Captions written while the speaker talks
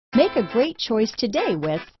Make a great choice today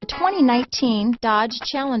with the 2019 Dodge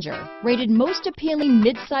Challenger. Rated most appealing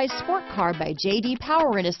midsize sport car by J.D.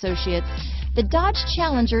 Power and Associates, the Dodge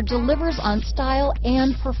Challenger delivers on style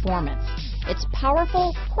and performance. It's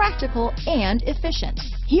powerful, practical, and efficient.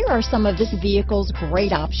 Here are some of this vehicle's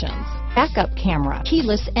great options: backup camera,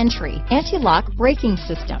 keyless entry, anti-lock braking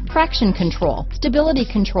system, traction control, stability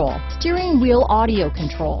control, steering wheel audio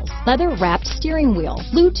controls, leather-wrapped steering wheel,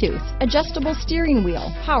 Bluetooth, adjustable steering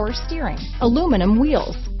wheel, power steering, aluminum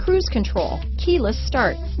wheels, cruise control, keyless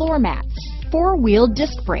start, floor mats, four-wheel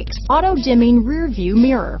disc brakes, auto-dimming rear-view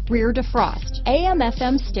mirror, rear defrost,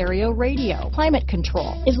 AM/FM stereo radio, climate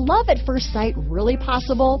control. Is love at first sight really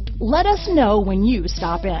possible? Let us know when you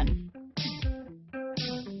stop in.